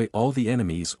destroy all the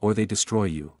enemies or they destroy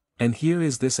you. And here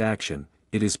is this action,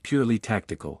 it is purely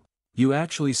tactical. You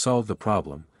actually solve the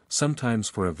problem, sometimes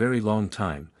for a very long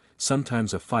time,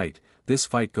 sometimes a fight, this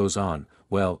fight goes on,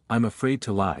 well, I'm afraid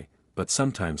to lie, but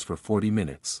sometimes for 40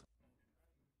 minutes.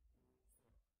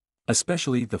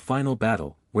 Especially the final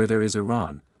battle, where there is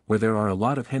Iran, where there are a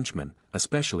lot of henchmen,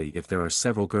 especially if there are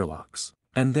several Gerlachs.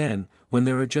 And then, when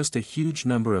there are just a huge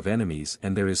number of enemies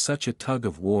and there is such a tug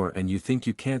of war and you think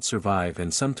you can't survive,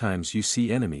 and sometimes you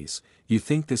see enemies, you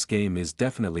think this game is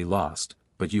definitely lost,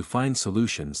 but you find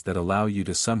solutions that allow you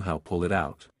to somehow pull it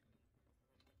out.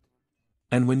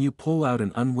 And when you pull out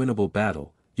an unwinnable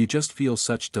battle, you just feel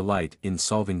such delight in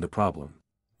solving the problem.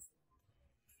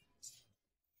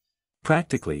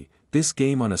 Practically, this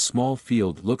game on a small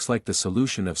field looks like the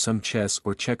solution of some chess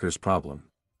or checkers problem.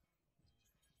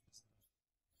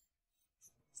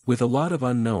 With a lot of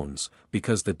unknowns,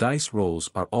 because the dice rolls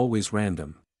are always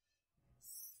random.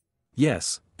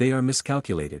 Yes, they are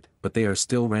miscalculated, but they are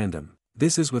still random.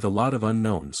 This is with a lot of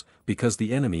unknowns, because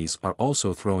the enemies are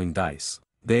also throwing dice.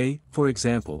 They, for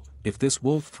example, if this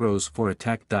wolf throws 4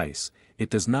 attack dice,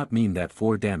 it does not mean that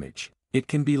 4 damage. It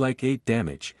can be like 8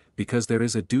 damage, because there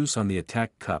is a deuce on the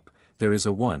attack cup, there is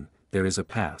a 1, there is a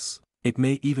pass. It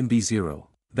may even be 0.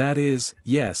 That is,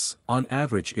 yes, on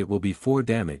average it will be 4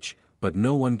 damage, but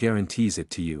no one guarantees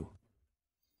it to you.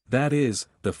 That is,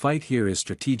 the fight here is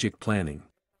strategic planning.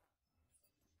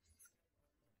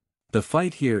 The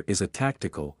fight here is a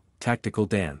tactical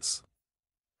dance.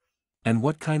 And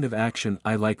what kind of action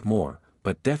I like more,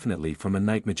 but definitely from a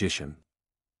Night Magician.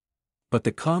 But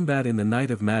the combat in the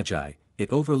Night of Magi,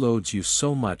 it overloads you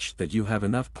so much that you have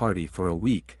enough party for a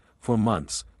week, for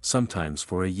months, sometimes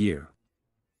for a year.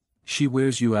 She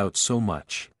wears you out so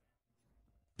much.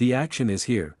 The action is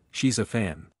here, she's a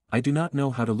fan. I do not know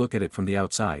how to look at it from the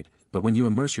outside, but when you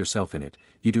immerse yourself in it,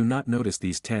 you do not notice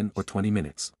these 10 or 20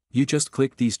 minutes. You just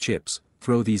click these chips,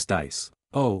 throw these dice.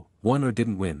 Oh, won or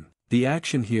didn't win. The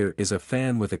action here is a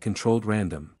fan with a controlled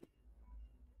random.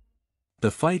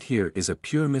 The fight here is a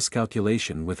pure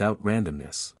miscalculation without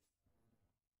randomness.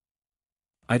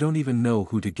 I don't even know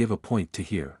who to give a point to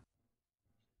here.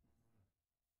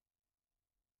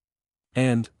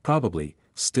 And, probably,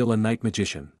 still a Night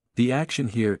Magician. The action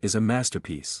here is a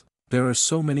masterpiece. There are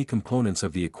so many components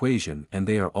of the equation and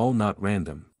they are all not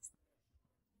random.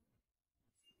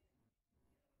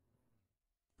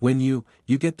 When you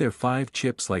get their 5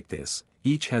 chips like this,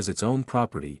 each has its own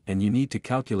property and you need to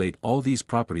calculate all these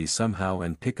properties somehow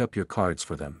and pick up your cards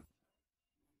for them.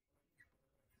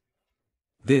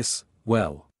 This,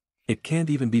 well, it can't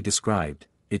even be described,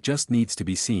 it just needs to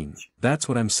be seen. That's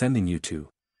what I'm sending you to.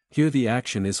 Here the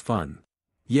action is fun.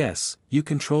 Yes, you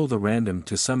control the random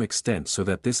to some extent so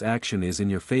that this action is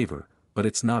in your favor, but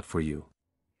it's not for you.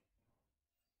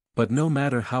 But no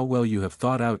matter how well you have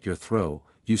thought out your throw,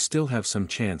 you still have some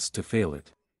chance to fail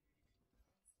it.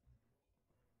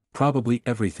 Probably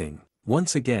everything.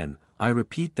 Once again, I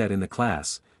repeat that in the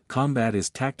class, combat is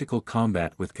tactical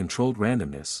combat with controlled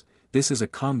randomness, this is a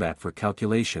combat for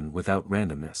calculation without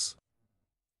randomness.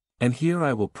 And here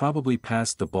I will probably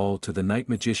pass the ball to the Night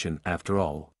Magician after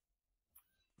all.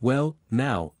 Well,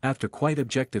 now, after quite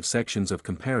objective sections of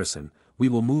comparison, we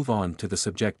will move on to the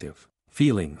subjective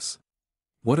feelings.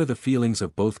 What are the feelings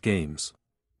of both games?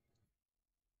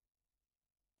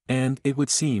 And, it would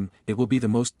seem, it will be the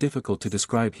most difficult to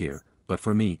describe here, but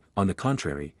for me, on the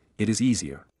contrary, it is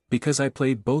easier. Because I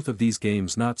played both of these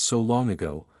games not so long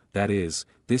ago, that is,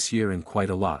 this year and quite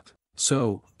a lot.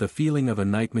 So, the feeling of a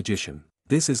Night Magician.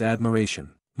 This is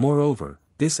admiration. Moreover,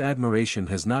 this admiration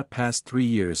has not passed 3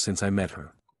 years since I met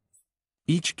her.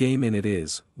 Each game in it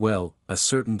is, well, a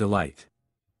certain delight.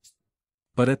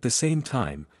 But at the same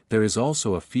time, there is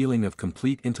also a feeling of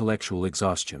complete intellectual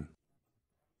exhaustion.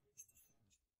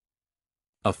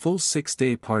 A full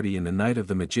 6-day party in the Night of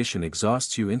the Magician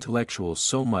exhausts you intellectual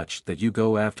so much that you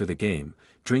go after the game,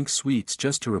 drink sweets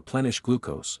just to replenish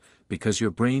glucose, because your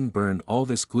brain burned all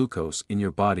this glucose in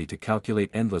your body to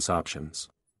calculate endless options.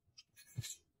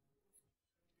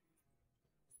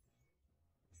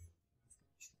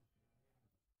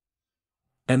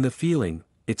 And the feeling,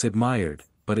 it's admired,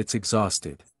 but it's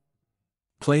exhausted.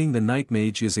 Playing the Night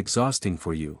Mage is exhausting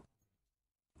for you.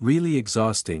 Really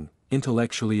exhausting,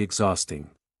 intellectually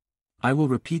exhausting. I will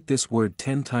repeat this word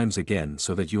 10 times again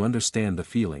so that you understand the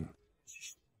feeling.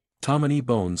 Tomany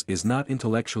Bones is not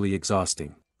intellectually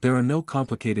exhausting. There are no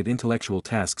complicated intellectual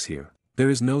tasks here. There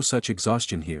is no such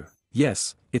exhaustion here.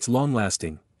 Yes, it's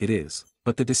long-lasting, it is.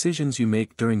 But the decisions you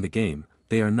make during the game,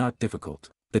 they are not difficult.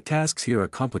 The tasks here are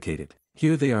complicated.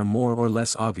 Here they are more or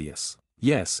less obvious.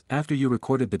 Yes, after you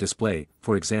recorded the display,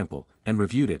 for example, and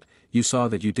reviewed it, you saw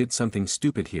that you did something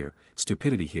stupid here,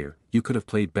 stupidity here, you could have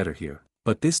played better here.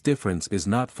 But this difference is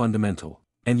not fundamental.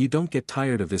 And you don't get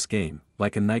tired of this game,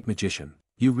 like a night magician.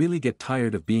 You really get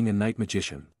tired of being a night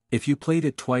magician. If you played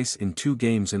it twice in 2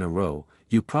 games in a row,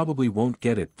 you probably won't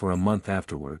get it for a month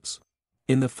afterwards.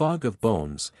 In the Fog of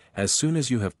Bones, as soon as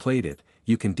you have played it,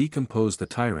 you can decompose the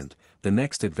tyrant, the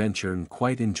next adventure and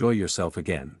quite enjoy yourself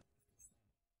again.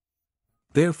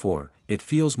 Therefore, it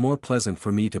feels more pleasant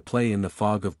for me to play in the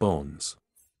Fog of Bones.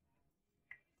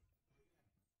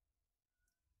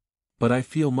 But I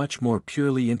feel much more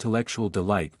purely intellectual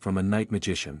delight from a night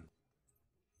magician.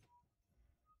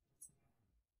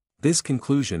 This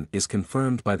conclusion is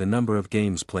confirmed by the number of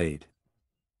games played.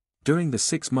 During the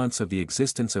 6 months of the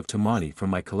existence of Tamani from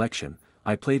my collection,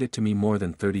 I played it to me more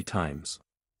than 30 times.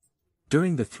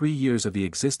 During the 3 years of the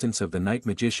existence of the Night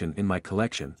Magician in my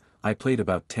collection, I played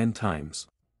about 10 times.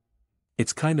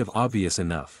 It's kind of obvious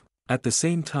enough. At the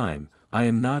same time, I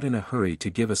am not in a hurry to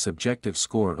give a subjective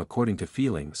score according to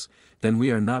feelings, then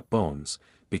we are not Bones,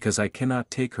 because I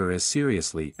cannot take her as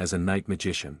seriously as a Night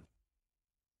Magician.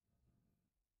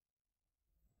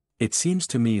 It seems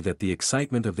to me that the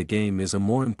excitement of the game is a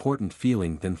more important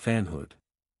feeling than fanhood.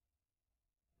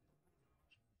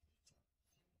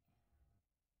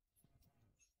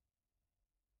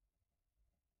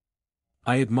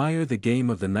 I admire the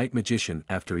game of the Night Magician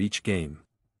after each game.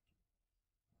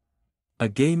 A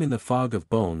game in the Fog of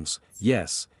Bones,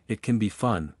 yes, it can be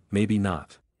fun, maybe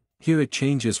not. Here it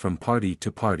changes from party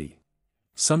to party.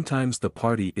 Sometimes the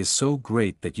party is so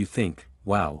great that you think,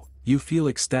 wow, you feel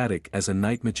ecstatic as a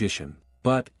night magician,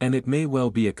 and it may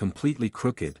well be a completely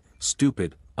crooked,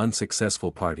 stupid,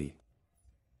 unsuccessful party.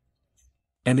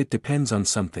 And it depends on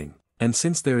something, and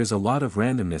since there is a lot of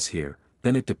randomness here,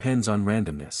 then it depends on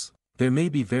randomness. There may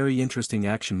be very interesting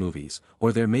action movies,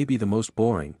 or there may be the most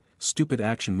boring, stupid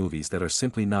action movies that are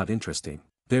simply not interesting.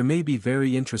 There may be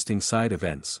very interesting side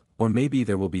events, or maybe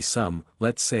there will be some,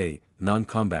 let's say,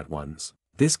 non-combat ones.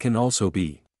 This can also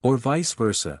be, or vice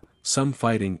versa, some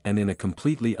fighting and in a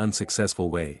completely unsuccessful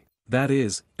way. That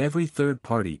is, every third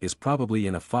party is probably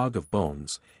in a Fog of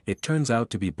Bones. It turns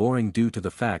out to be boring due to the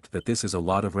fact that this is a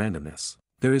lot of randomness.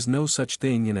 There is no such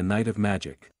thing in a night of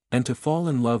magic. And to fall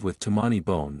in love with Tamani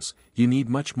Bones, you need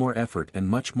much more effort and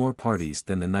much more parties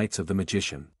than the Knights of the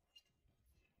Magician.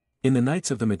 In the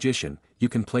Knights of the Magician, you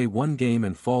can play one game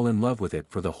and fall in love with it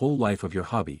for the whole life of your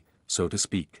hobby, so to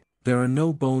speak. There are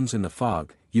no bones in the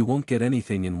fog, you won't get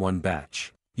anything in one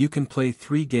batch. You can play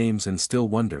 3 games and still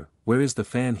wonder, where is the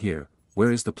fan here,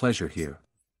 where is the pleasure here?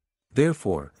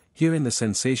 Therefore, here in the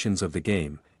sensations of the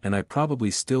game, and I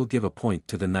probably still give a point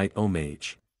to the Knight O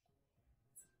Mage.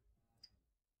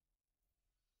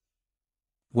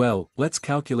 Well, let's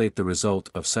calculate the result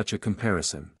of such a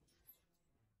comparison.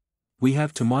 We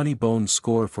have Tamani Bones'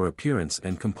 score for appearance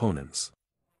and components.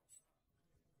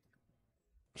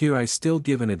 Here I still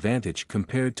give an advantage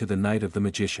compared to the Knight of the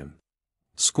Magician.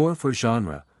 Score for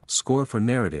genre, score for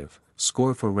narrative,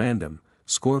 score for random,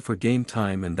 score for game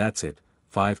time, and that's it,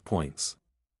 5 points.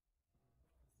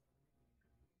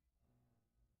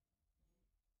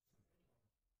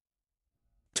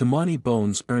 Tamani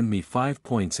Bones earned me 5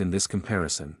 points in this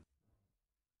comparison.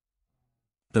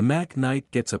 The Mac Knight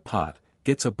gets a pot,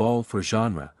 gets a ball for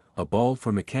genre, a ball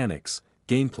for mechanics,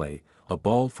 gameplay, a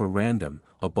ball for random,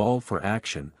 a ball for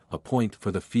action, a point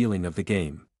for the feeling of the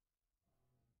game.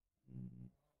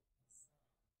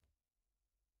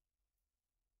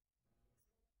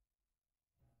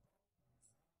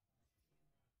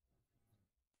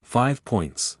 Five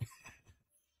points.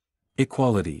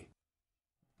 Equality.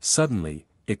 Suddenly,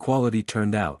 equality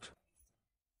turned out.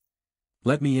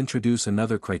 Let me introduce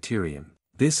another criterion.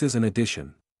 This is an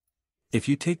addition. If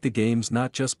you take the games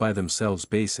not just by themselves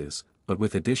bases, but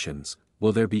with additions,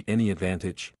 will there be any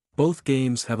advantage? Both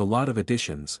games have a lot of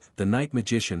additions, the Night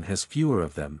Magician has fewer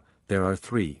of them, there are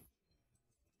 3.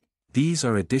 These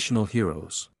are additional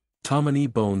heroes.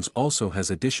 Tamani Bones also has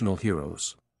additional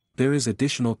heroes. There is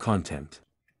additional content.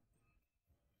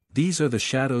 These are the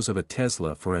shadows of a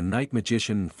Tesla for a Night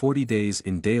Magician. 40 Days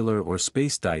in Daler or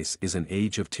Space Dice is an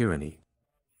Age of Tyranny.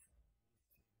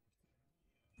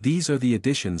 These are the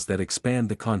additions that expand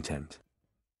the content.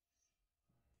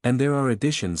 And there are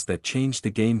additions that change the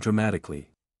game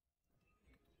dramatically.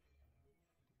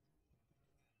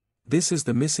 This is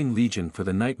the missing legion for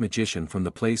the Night Magician from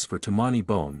the place for Tamani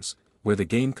Bones, where the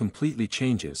game completely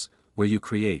changes, where you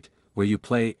create, where you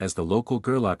play as the local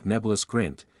Gerlach Nebulous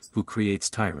Grint, who creates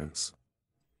tyrants.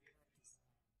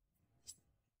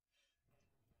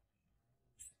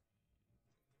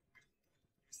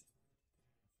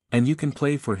 And you can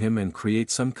play for him and create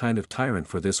some kind of tyrant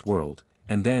for this world,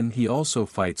 and then he also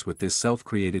fights with this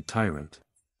self-created tyrant.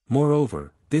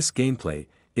 Moreover, this gameplay,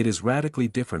 it is radically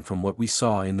different from what we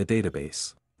saw in the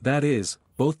database. That is,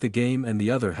 both the game and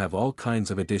the other have all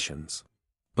kinds of additions.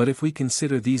 But if we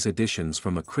consider these additions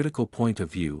from a critical point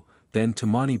of view, then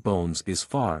Tamani Bones is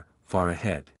far, far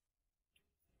ahead.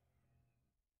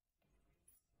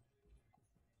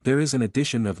 There is an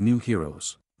addition of new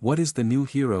heroes. What is the new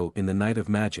hero in the Night of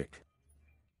Magic?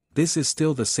 This is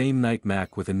still the same Night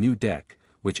Mac with a new deck,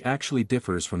 which actually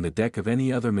differs from the deck of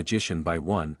any other magician by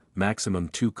 1, maximum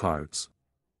 2 cards.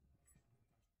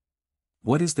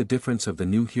 What is the difference of the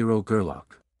new hero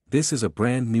Gerlach? This is a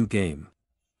brand new game.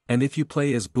 And if you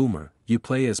play as Boomer, you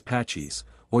play as Patches,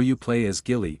 or you play as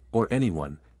Gilly, or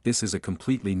anyone, this is a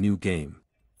completely new game.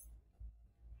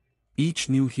 Each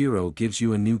new hero gives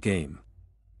you a new game.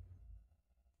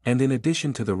 And in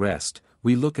addition to the rest,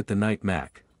 we look at the Night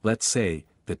Mac, let's say,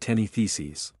 the Tenny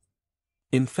Theses.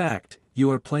 In fact,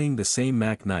 you are playing the same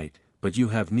Mac Knight, but you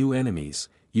have new enemies,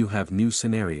 you have new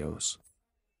scenarios.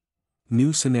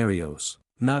 New scenarios,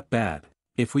 not bad.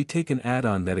 If we take an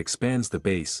add-on that expands the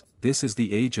base, this is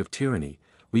the Age of Tyranny,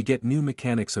 we get new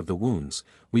mechanics of the wounds,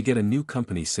 we get a new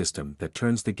company system that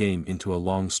turns the game into a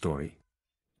long story.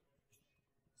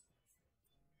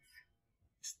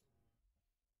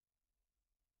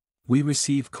 We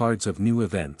receive cards of new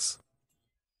events.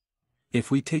 If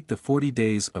we take the 40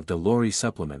 Days of Dolori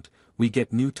supplement, we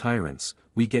get new tyrants,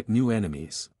 we get new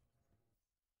enemies.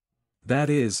 That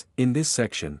is, in this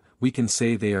section, we can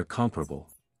say they are comparable.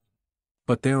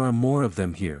 But there are more of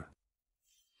them here.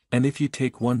 And if you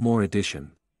take one more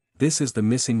addition, this is the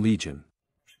Missing Legion.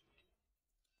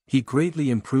 He greatly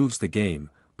improves the game,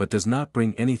 but does not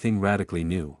bring anything radically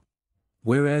new.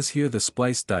 Whereas here the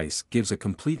Spliced Dice gives a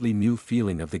completely new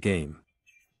feeling of the game.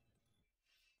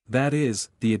 That is,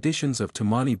 the additions of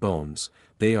Tamani Bones,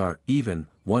 they are, even,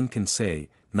 one can say,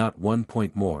 not 1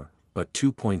 point more, but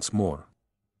 2 points more.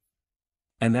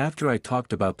 And after I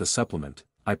talked about the supplement,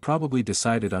 I probably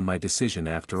decided on my decision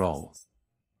after all.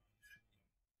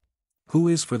 Who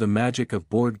is for the magic of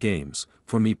board games,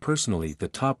 for me personally the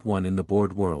top one in the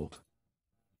board world.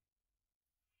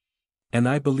 And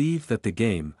I believe that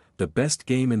the best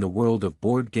game in the world of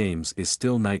board games is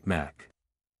still Night Mac.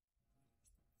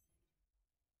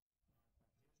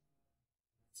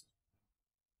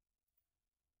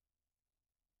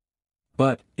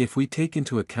 But, if we take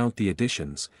into account the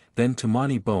additions, then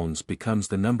Tamani Bones becomes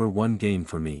the #1 game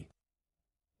for me.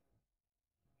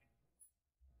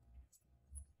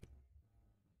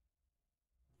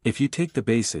 If you take the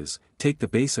bases, take the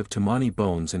base of Tamani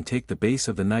Bones and take the base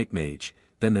of the Night Mage,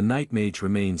 then the Night Mage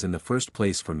remains in the first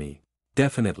place for me.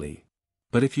 Definitely.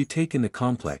 But if you take in the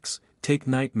complex, take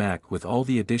Night Mac with all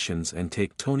the additions and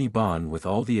take Tony Bond with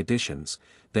all the additions,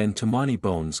 then Tamani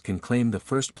Bones can claim the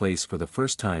first place for the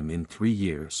first time in 3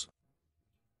 years.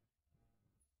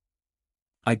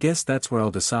 I guess that's where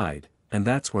I'll decide, and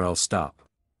that's where I'll stop.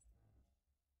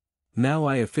 Now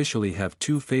I officially have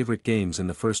 2 favorite games in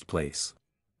the first place.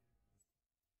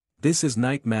 This is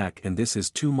Night Mac and this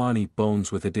is Tamani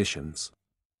Bones with additions.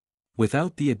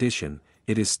 Without the addition,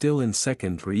 it is still in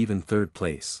second or even third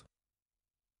place.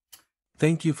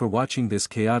 Thank you for watching this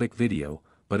chaotic video,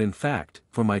 but in fact,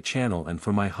 for my channel and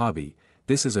for my hobby,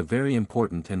 this is a very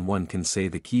important and one can say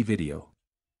the key video.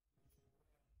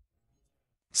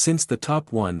 Since the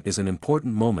top 1 is an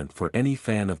important moment for any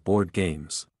fan of board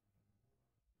games.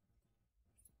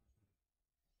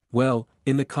 Well,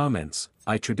 in the comments,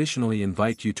 I traditionally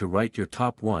invite you to write your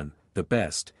top 1, the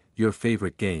best, your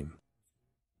favorite game.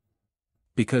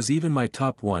 Because even my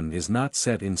top 1 is not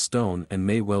set in stone and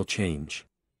may well change.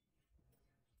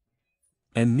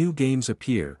 And new games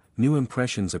appear, new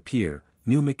impressions appear,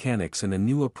 new mechanics and a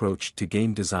new approach to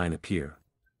game design appear.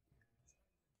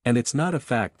 And it's not a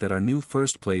fact that our new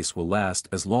first place will last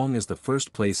as long as the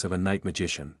first place of a Night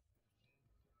Magician.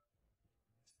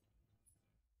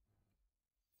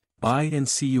 Bye and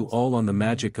see you all on the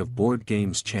Magic of Board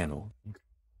Games channel.